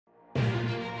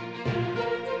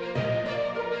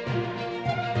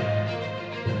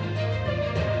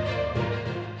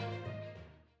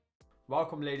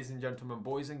Welcome ladies and gentlemen,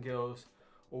 boys and girls,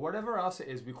 or whatever else it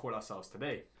is we call ourselves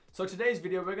today. So today's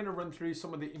video we're going to run through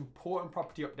some of the important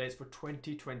property updates for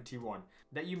 2021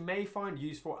 that you may find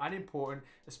useful and important,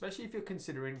 especially if you're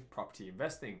considering property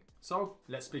investing. So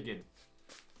let's begin.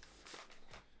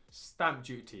 Stamp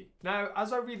duty. Now,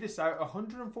 as I read this out,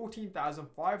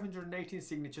 114,518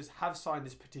 signatures have signed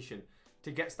this petition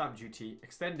to get stamp duty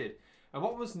extended. And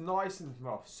what was nice and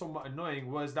well, somewhat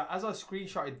annoying was that as I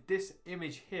screenshotted this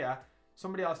image here,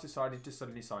 somebody else decided to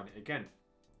suddenly sign it again.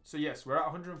 So yes, we're at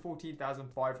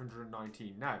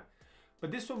 114,519 now.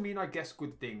 But this will mean, I guess,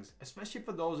 good things, especially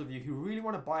for those of you who really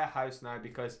want to buy a house now,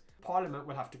 because Parliament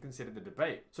will have to consider the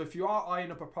debate. So if you are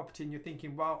eyeing up a property and you're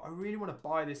thinking, well, I really want to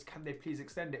buy this, can they please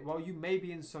extend it? Well, you may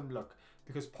be in some luck,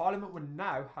 because Parliament will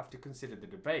now have to consider the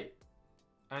debate.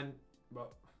 And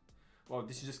well,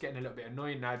 this is just getting a little bit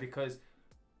annoying now because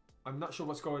I'm not sure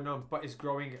what's going on, but it's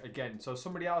growing again. So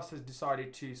somebody else has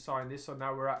decided to sign this. So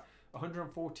now we're at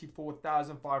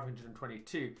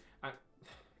 144,522. And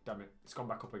damn it, it's gone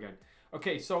back up again.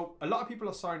 Okay, so a lot of people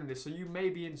are signing this, so you may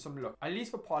be in some luck, at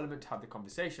least for Parliament to have the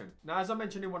conversation. Now, as I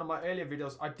mentioned in one of my earlier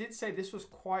videos, I did say this was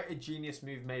quite a genius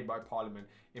move made by Parliament,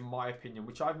 in my opinion,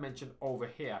 which I've mentioned over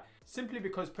here, simply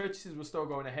because purchases were still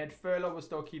going ahead, furlough was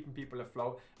still keeping people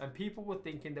afloat, and people were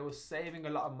thinking they were saving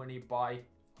a lot of money by,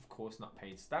 of course, not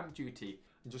paying stamp duty.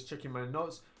 I'm just checking my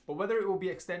notes, but whether it will be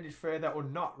extended further or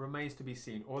not remains to be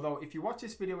seen. Although, if you watch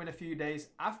this video in a few days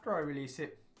after I release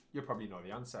it, you'll probably know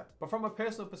the answer. But from a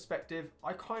personal perspective,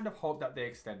 I kind of hope that they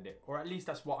extend it, or at least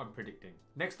that's what I'm predicting.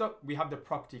 Next up, we have the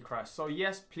property crash. So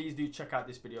yes, please do check out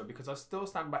this video because I still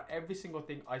stand by every single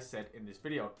thing I said in this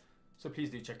video. So please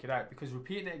do check it out because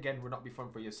repeating it again would not be fun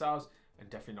for yourselves and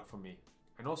definitely not for me.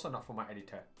 And also not for my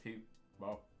editor who,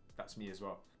 well, that's me as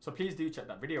well. So please do check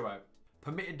that video out.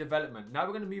 Permitted development. Now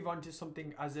we're going to move on to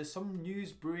something, as there's some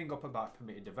news brewing up about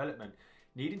permitted development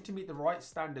needing to meet the right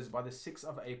standards by the 6th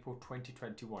of April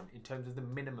 2021 in terms of the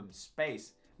minimum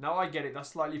space. Now I get it, that's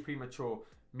slightly premature,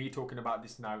 me talking about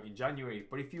this now in January,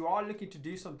 but if you are looking to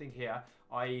do something here,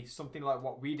 i.e. something like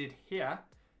what we did here,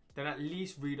 then at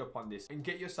least read up on this and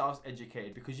get yourselves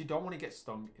educated because you don't want to get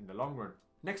stung in the long run.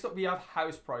 Next up we have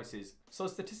house prices. So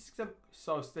statistics have,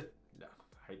 I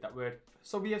hate that word.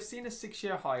 So we have seen a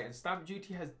 6-year high and stamp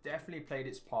duty has definitely played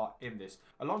its part in this.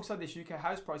 Alongside this, UK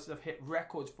house prices have hit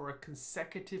records for a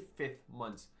consecutive 5th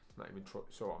months. Not even sure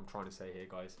what I'm trying to say here,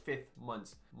 guys. 5th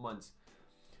months.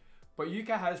 But UK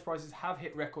house prices have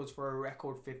hit records for a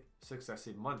record 5th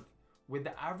successive month, with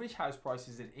the average house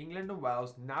prices in England and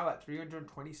Wales now at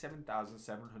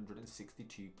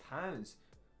 £327,762.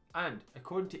 And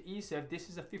according to eServe, this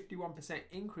is a 51%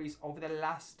 increase over the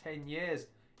last 10 years.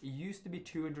 It used to be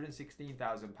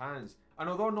 £216,000. And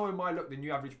although knowing my luck, the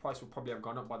new average price will probably have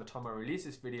gone up by the time I release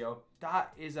this video,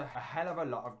 that is a hell of a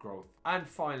lot of growth. And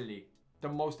finally, the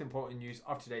most important news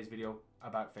of today's video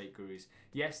about fake gurus.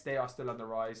 Yes, they are still on the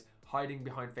rise, hiding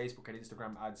behind Facebook and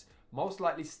Instagram ads, most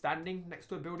likely standing next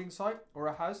to a building site or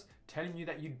a house, telling you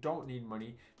that you don't need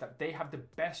money, that they have the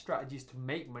best strategies to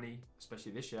make money,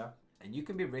 especially this year, and you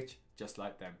can be rich just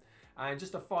like them. And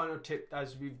just a final tip,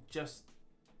 as we've just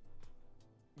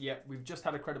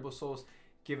had a credible source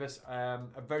give us a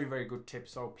very, very good tip,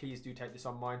 so please do take this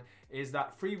on mind, is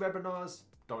that free webinars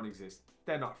don't exist.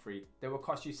 They're not free. They will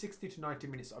cost you 60 to 90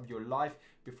 minutes of your life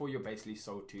before you're basically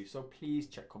sold to. So please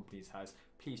check companies' house.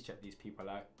 Please check these people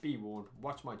out. Be warned.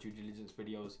 Watch my due diligence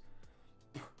videos.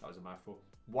 That was a mouthful.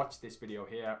 Watch this video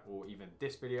here or even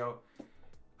this video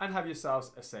and have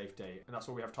yourselves a safe day. And that's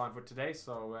all we have time for today.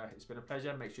 So it's been a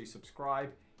pleasure. Make sure you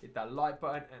subscribe, hit that like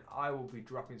button, and I will be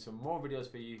dropping some more videos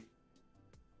for you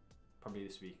probably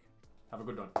this week. Have a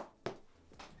good one.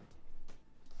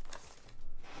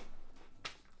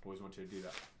 Always wanted to do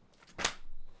that.